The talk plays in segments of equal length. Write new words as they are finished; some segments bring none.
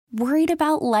Worried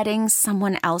about letting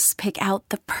someone else pick out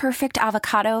the perfect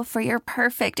avocado for your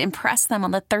perfect impress them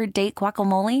on the third date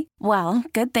guacamole? Well,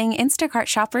 good thing Instacart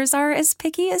shoppers are as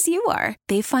picky as you are.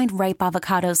 They find ripe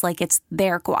avocados like it's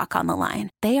their guac on the line.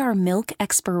 They are milk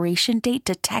expiration date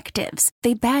detectives.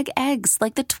 They bag eggs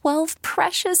like the 12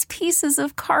 precious pieces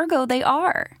of cargo they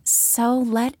are. So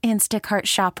let Instacart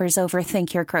shoppers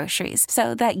overthink your groceries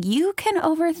so that you can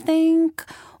overthink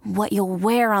what you'll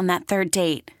wear on that third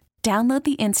date. Download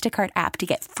the Instacart app to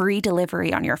get free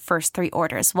delivery on your first 3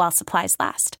 orders while supplies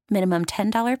last. Minimum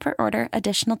 $10 per order.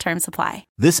 Additional terms apply.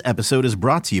 This episode is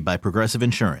brought to you by Progressive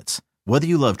Insurance. Whether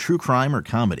you love true crime or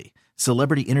comedy,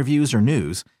 celebrity interviews or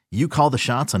news, you call the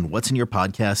shots on what's in your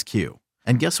podcast queue.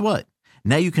 And guess what?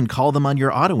 Now you can call them on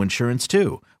your auto insurance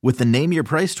too with the Name Your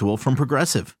Price tool from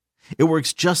Progressive. It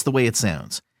works just the way it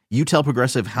sounds. You tell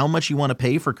Progressive how much you want to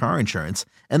pay for car insurance,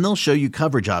 and they'll show you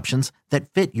coverage options that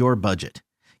fit your budget.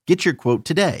 Get your quote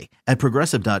today at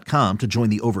Progressive.com to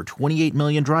join the over 28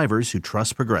 million drivers who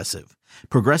trust Progressive.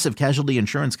 Progressive Casualty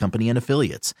Insurance Company and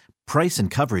Affiliates. Price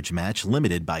and coverage match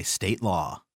limited by state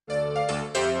law.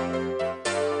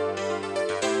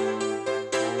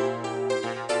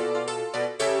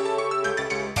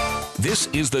 This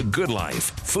is The Good Life.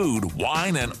 Food,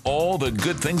 wine, and all the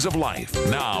good things of life.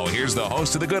 Now, here's the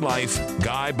host of The Good Life,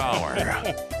 Guy Bauer.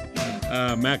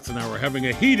 Max and I were having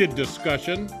a heated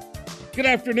discussion. Good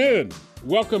afternoon.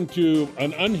 Welcome to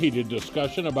an unheated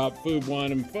discussion about food,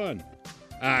 wine, and fun.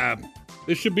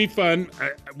 This should be fun.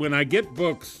 When I get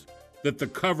books that the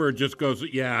cover just goes,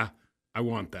 yeah, I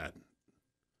want that.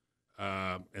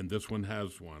 And this one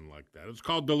has one like that. It's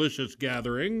called Delicious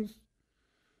Gatherings.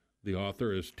 The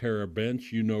author is Tara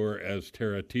Bench. You know her as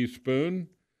Tara Teaspoon.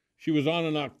 She was on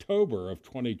in October of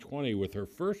 2020 with her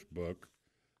first book,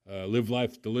 Live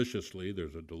Life Deliciously.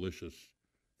 There's a delicious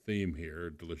theme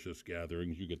here, Delicious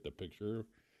Gatherings. You get the picture.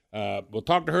 We'll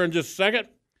talk to her in just a second.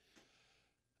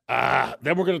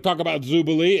 Then we're going to talk about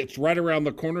Zubilee. It's right around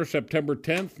the corner, September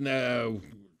 10th, now,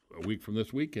 a week from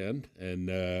this weekend. And,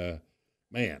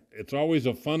 man, it's always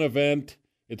a fun event.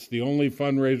 It's the only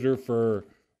fundraiser for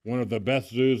one of the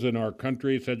best zoos in our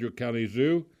country, Sedgwick County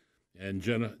Zoo. And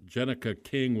Jenica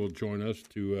King will join us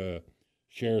to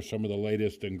share some of the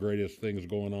latest and greatest things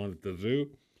going on at the zoo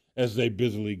as they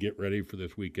busily get ready for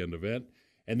this weekend event.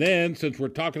 And then, since we're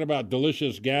talking about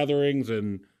delicious gatherings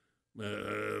and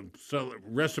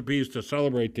recipes to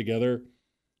celebrate together,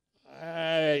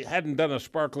 I hadn't done a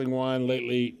sparkling wine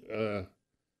lately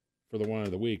for the wine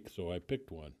of the week, so I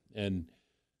picked one. And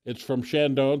it's from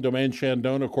Chandon, Domaine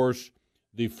Chandon, of course,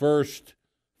 the first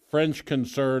French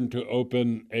concern to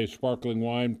open a sparkling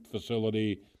wine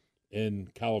facility in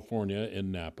California, in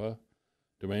Napa.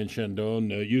 Domaine Chandon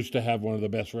used to have one of the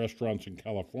best restaurants in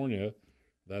California.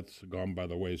 That's gone by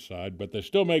the wayside, but they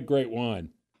still make great wine.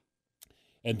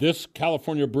 And this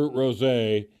California Brut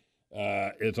Rosé,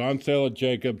 it's on sale at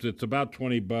Jacobs. It's about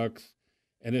 $20,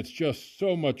 and it's just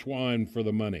so much wine for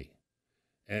the money.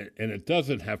 And it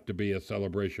doesn't have to be a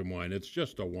celebration wine. It's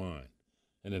just a wine,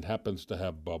 and it happens to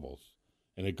have bubbles.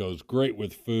 And it goes great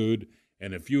with food.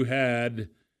 And if you had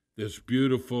this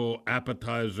beautiful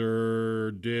appetizer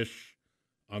dish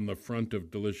on the front of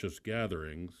Delicious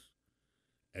Gatherings,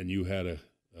 and you had a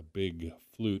big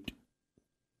flute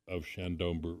of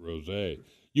Chandon Brut Rosé,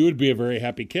 you would be a very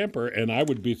happy camper, and I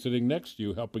would be sitting next to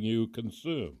you helping you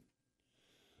consume.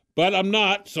 But I'm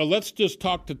not, so let's just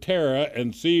talk to Tara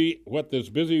and see what this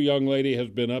busy young lady has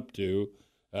been up to.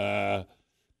 The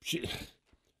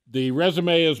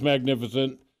resume is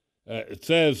magnificent. It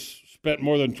says spent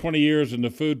more than 20 years in the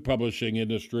food publishing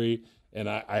industry, and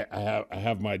I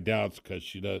have my doubts because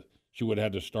she would have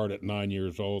had to start at 9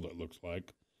 years old, it looks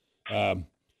like.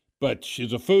 But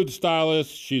she's a food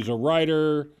stylist. She's a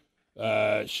writer.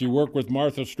 She worked with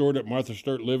Martha Stewart at Martha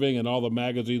Stewart Living and all the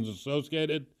magazines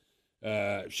associated.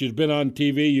 She's been on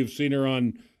TV. You've seen her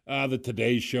on the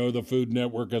Today Show, the Food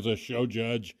Network, as a show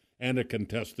judge and a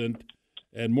contestant.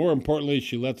 And more importantly,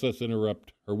 she lets us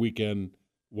interrupt her weekend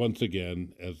once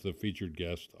again as the featured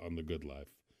guest on The Good Life.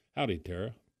 Howdy,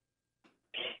 Tara.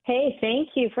 Hey, thank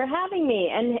you for having me.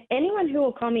 And anyone who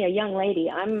will call me a young lady,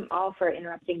 I'm all for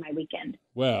interrupting my weekend.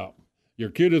 Well,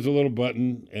 you're cute as a little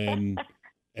button, and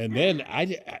then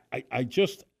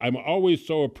I'm always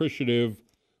so appreciative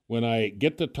when I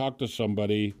get to talk to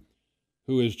somebody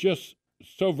who is just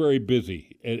so very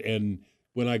busy. And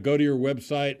when I go to your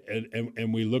website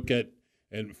and we look at,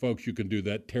 and folks, you can do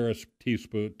that,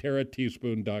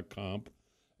 tarateaspoon.com.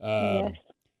 Yes.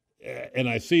 And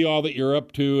I see all that you're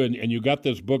up to, and you got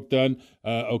this book done.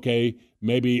 Okay,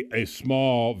 maybe a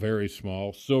small, very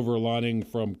small silver lining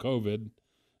from COVID.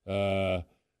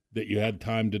 that you had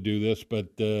time to do this,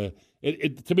 but to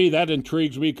me, that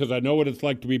intrigues me because I know what it's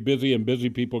like to be busy, and busy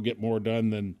people get more done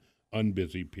than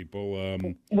unbusy people.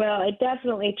 Well, I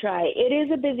definitely try. It is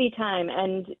a busy time,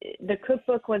 and the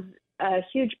cookbook was a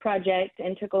huge project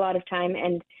and took a lot of time,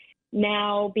 and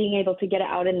now being able to get it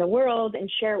out in the world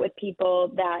and share it with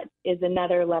people, that is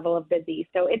another level of busy.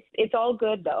 So it's all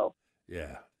good, though.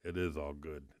 Yeah, it is all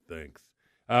good. Thanks.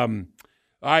 All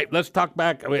right, let's talk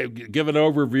back. Give an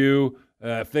overview.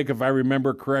 I think if I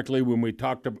remember correctly, when we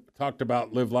talked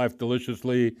about Live Life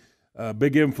Deliciously,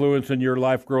 big influence in your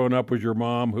life growing up was your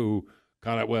mom, who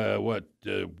kind of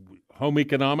home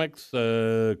economics,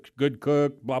 good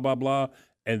cook, blah blah blah,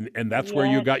 and that's where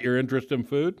you got your interest in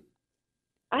food.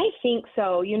 I think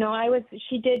so.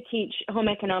 She did teach home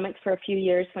economics for a few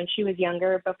years when she was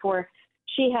younger, before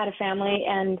she had a family,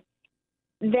 and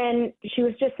then she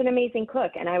was just an amazing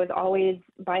cook, and I was always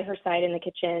by her side in the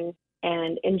kitchen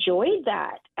and enjoyed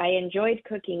that. I enjoyed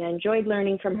cooking. I enjoyed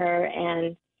learning from her,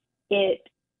 and it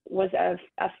was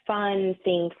a fun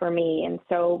thing for me. And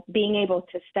so being able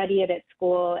to study it at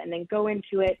school and then go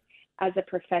into it as a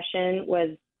profession was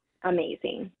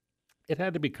amazing. It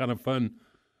had to be kind of fun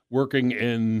working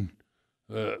in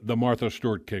the Martha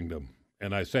Stewart kingdom.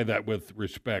 And I say that with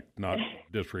respect, not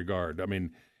disregard. I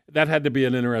mean, that had to be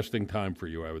an interesting time for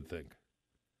you, I would think.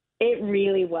 It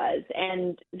really was.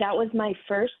 And that was my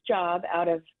first job out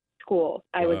of school.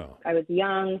 I was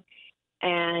young,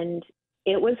 and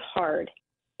it was hard.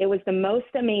 It was the most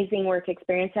amazing work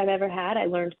experience I've ever had. I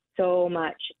learned so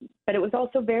much, but it was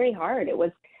also very hard. It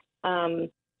was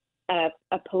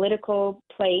a political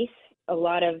place, a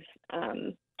lot of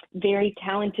very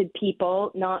talented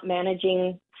people, not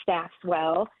managing staffs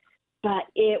well, but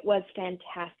it was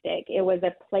fantastic. It was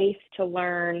a place to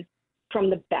learn from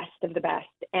the best of the best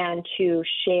and to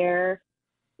share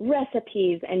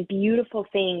recipes and beautiful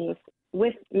things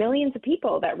with millions of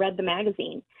people that read the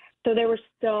magazine. So there were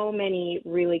so many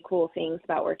really cool things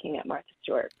about working at Martha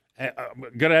Stewart. I'm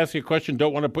going to ask you a question.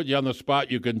 Don't want to put you on the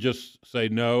spot. You can just say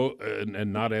no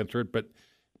and not answer it. But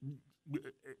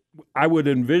I would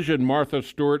envision Martha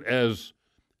Stewart as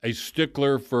a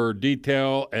stickler for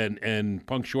detail and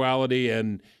punctuality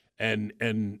and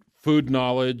food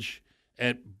knowledge,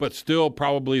 but still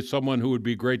probably someone who would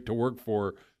be great to work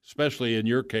for, especially in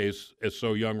your case, as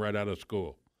so young right out of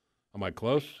school. Am I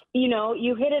close?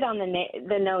 You hit it on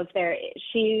the nose there.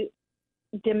 She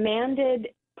demanded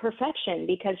perfection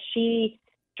because she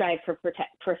strived for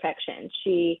perfection.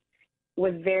 She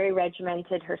was very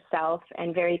regimented herself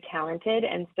and very talented,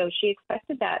 and so she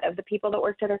expected that of the people that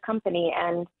worked at her company.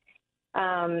 And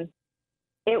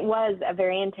it was a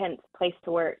very intense place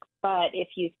to work. But if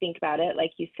you think about it,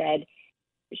 like you said,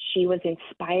 she was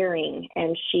inspiring,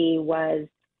 and she was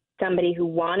somebody who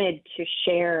wanted to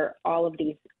share all of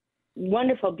these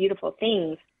wonderful, beautiful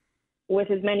things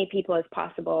with as many people as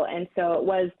possible. And so it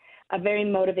was a very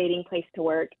motivating place to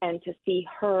work, and to see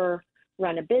her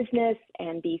run a business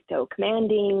and be so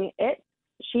commanding,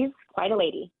 she's quite a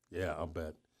lady. Yeah, I'll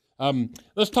bet.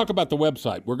 Let's talk about the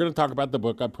website. We're going to talk about the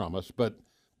book, I promise, but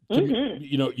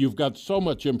you've got so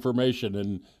much information,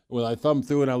 and when I thumb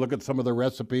through and I look at some of the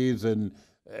recipes, and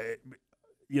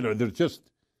there's just,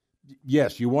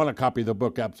 yes, you want to copy the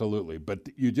book, absolutely, but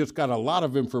you just got a lot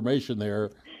of information there.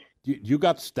 You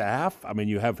got staff? I mean,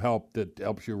 you have help that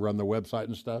helps you run the website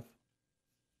and stuff?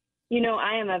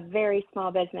 I am a very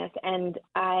small business, and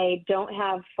I don't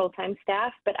have full-time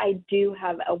staff, but I do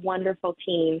have a wonderful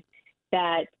team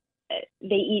that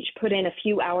they each put in a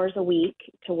few hours a week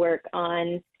to work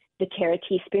on the Tara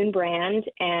Teaspoon brand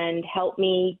and help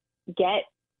me get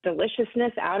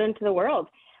deliciousness out into the world.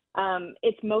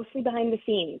 It's mostly behind the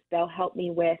scenes. They'll help me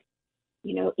with,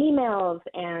 emails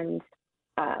and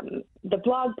the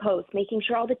blog posts, making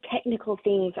sure all the technical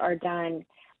things are done.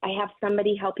 I have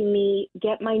somebody helping me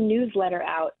get my newsletter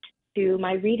out to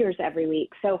my readers every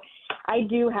week. So I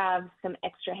do have some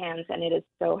extra hands, and it is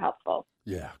so helpful.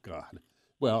 Yeah, God.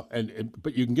 Well,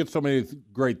 but you can get so many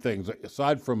great things.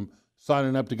 Aside from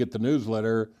signing up to get the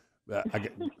newsletter, I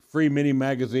get free mini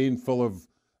magazine full of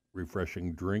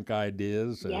refreshing drink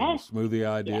ideas and smoothie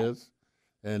ideas.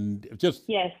 Yes. And just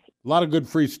a lot of good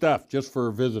free stuff just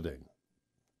for visiting.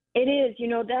 It is.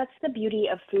 That's the beauty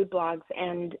of food blogs.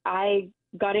 And I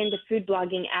got into food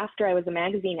blogging after I was a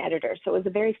magazine editor, so it was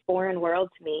a very foreign world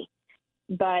to me.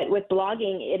 But with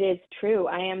blogging, it is true.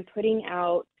 I am putting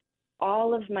out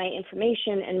all of my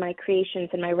information and my creations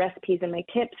and my recipes and my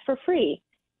tips for free.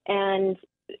 And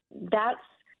that's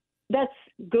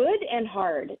good and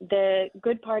hard. The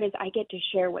good part is I get to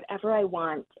share whatever I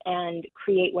want and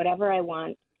create whatever I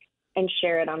want and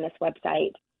share it on this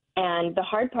website. And the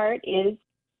hard part is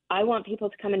I want people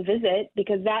to come and visit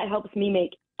because that helps me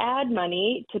make ad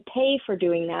money to pay for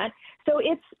doing that. So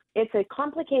it's a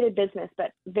complicated business,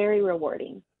 but very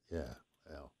rewarding. Yeah.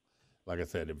 Well, like I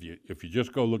said, if you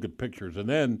just go look at pictures, and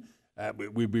then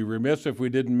we'd be remiss if we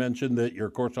didn't mention that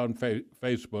your course on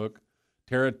Facebook,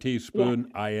 Tara Teaspoon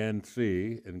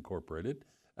Inc. Incorporated,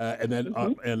 and then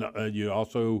you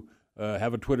also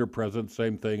have a Twitter presence,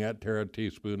 same thing at Tara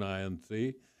Teaspoon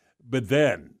Inc. But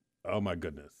then, oh my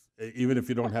goodness, even if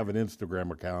you don't have an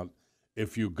Instagram account,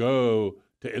 if you go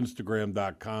to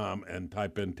Instagram.com and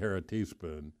type in Tara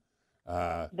Teaspoon,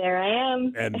 there I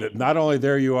am. And not only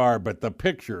there you are, but the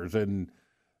pictures. And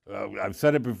I've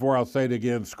said it before, I'll say it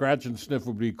again. Scratch and sniff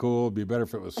would be cool. It'd be better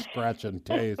if it was scratch and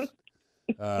taste.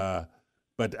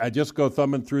 But I just go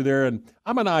thumbing through there, and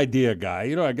I'm an idea guy.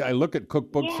 You know, I look at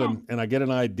cookbooks and I get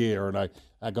an idea, and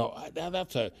I go,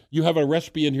 you have a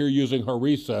recipe in here using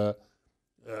harissa,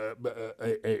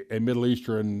 a Middle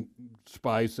Eastern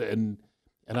spice, and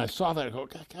I saw that. I go,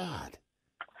 God,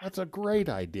 that's a great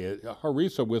idea.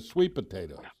 Harissa with sweet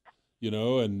potatoes, you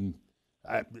know, and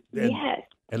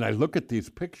I look at these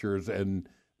pictures, and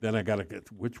then I got to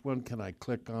get, which one can I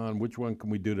click on? Which one can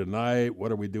we do tonight?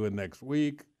 What are we doing next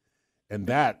week? And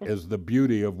that is the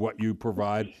beauty of what you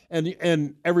provide,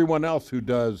 and everyone else who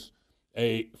does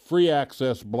a free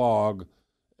access blog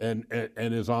and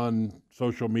is on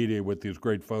social media with these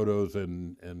great photos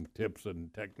and tips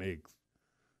and techniques.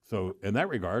 So in that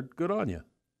regard, good on you.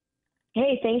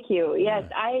 Hey, thank you. Yes,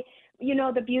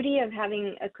 the beauty of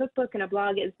having a cookbook and a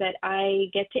blog is that I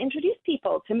get to introduce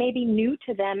people to maybe new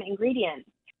to them ingredients.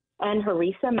 And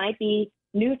harissa might be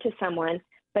new to someone,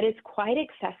 but it's quite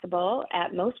accessible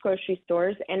at most grocery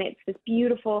stores, and it's this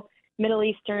beautiful Middle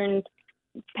Eastern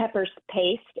pepper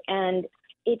paste, and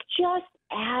it just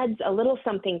adds a little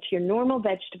something to your normal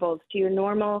vegetables, to your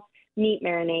normal meat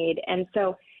marinade. And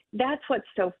so that's what's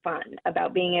so fun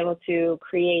about being able to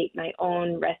create my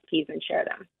own recipes and share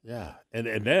them. Yeah,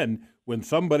 and then when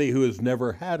somebody who has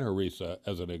never had harissa,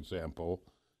 as an example,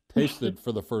 tastes it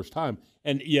for the first time,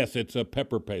 and yes, it's a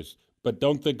pepper paste, but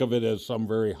don't think of it as some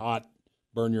very hot,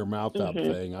 burn your mouth out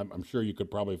thing. I'm sure you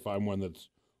could probably find one that's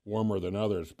warmer than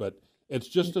others, but it's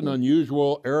just an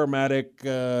unusual aromatic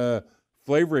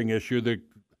flavoring issue that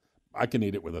I can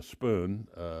eat it with a spoon.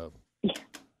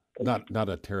 Not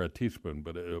a Tara teaspoon,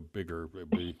 but a bigger,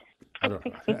 it'd be, I don't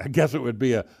know. I guess it would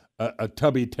be a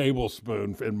tubby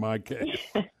tablespoon in my case.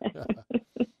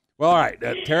 Well, all right,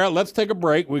 Tara, let's take a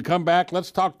break. We come back.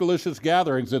 Let's talk Delicious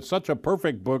Gatherings. It's such a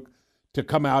perfect book to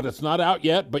come out. It's not out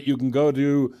yet, but you can go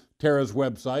to Tara's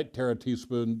website,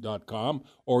 tarateaspoon.com,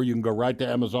 or you can go right to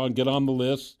Amazon, get on the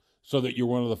list so that you're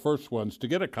one of the first ones to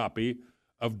get a copy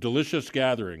of Delicious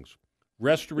Gatherings,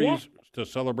 recipes to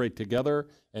celebrate together.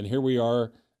 And here we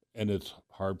are, and it's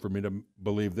hard for me to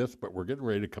believe this, but we're getting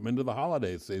ready to come into the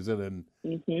holiday season,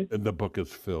 and the book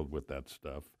is filled with that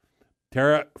stuff.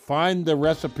 Tara, find the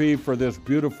recipe for this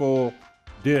beautiful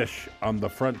dish on the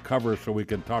front cover so we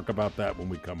can talk about that when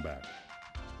we come back.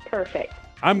 Perfect.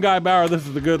 I'm Guy Bauer. This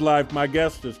is The Good Life. My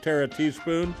guest is Tara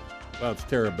Teaspoon. Well, it's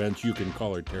Tara Bench. You can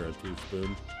call her Tara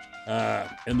Teaspoon.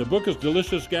 And the book is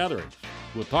Delicious Gatherings.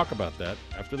 We'll talk about that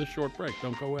after this short break.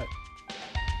 Don't go away.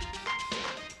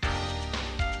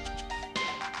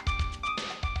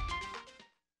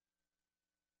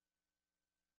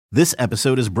 This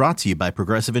episode is brought to you by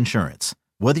Progressive Insurance.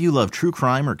 Whether you love true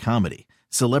crime or comedy,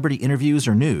 celebrity interviews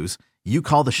or news, you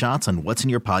call the shots on what's in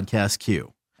your podcast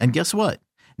queue. And guess what?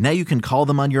 Now you can call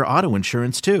them on your auto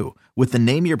insurance too with the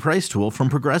Name Your Price tool from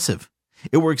Progressive.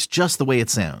 It works just the way it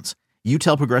sounds. You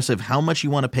tell Progressive how much you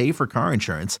want to pay for car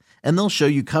insurance, and they'll show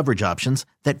you coverage options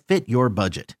that fit your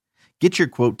budget. Get your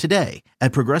quote today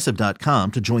at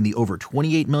Progressive.com to join the over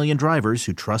 28 million drivers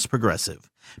who trust Progressive.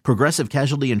 Progressive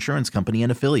Casualty Insurance Company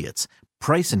and Affiliates.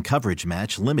 Price and coverage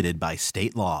match limited by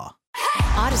state law.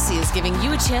 Odyssey is giving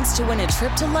you a chance to win a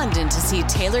trip to London to see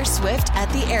Taylor Swift at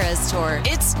the Eras Tour.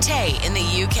 It's Tay in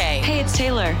the UK. Hey, it's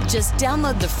Taylor. Just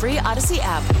download the free Odyssey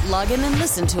app, log in and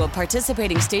listen to a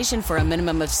participating station for a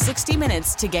minimum of 60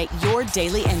 minutes to get your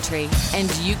daily entry.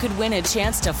 And you could win a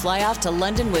chance to fly off to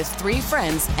London with 3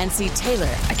 friends and see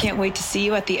Taylor. I can't wait to see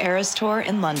you at the Eras Tour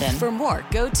in London. For more,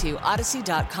 go to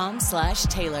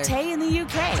odyssey.com/Taylor. Tay in the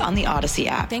UK. It's on the Odyssey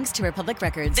app. Thanks to Republic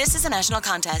Records. This is a national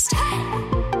contest.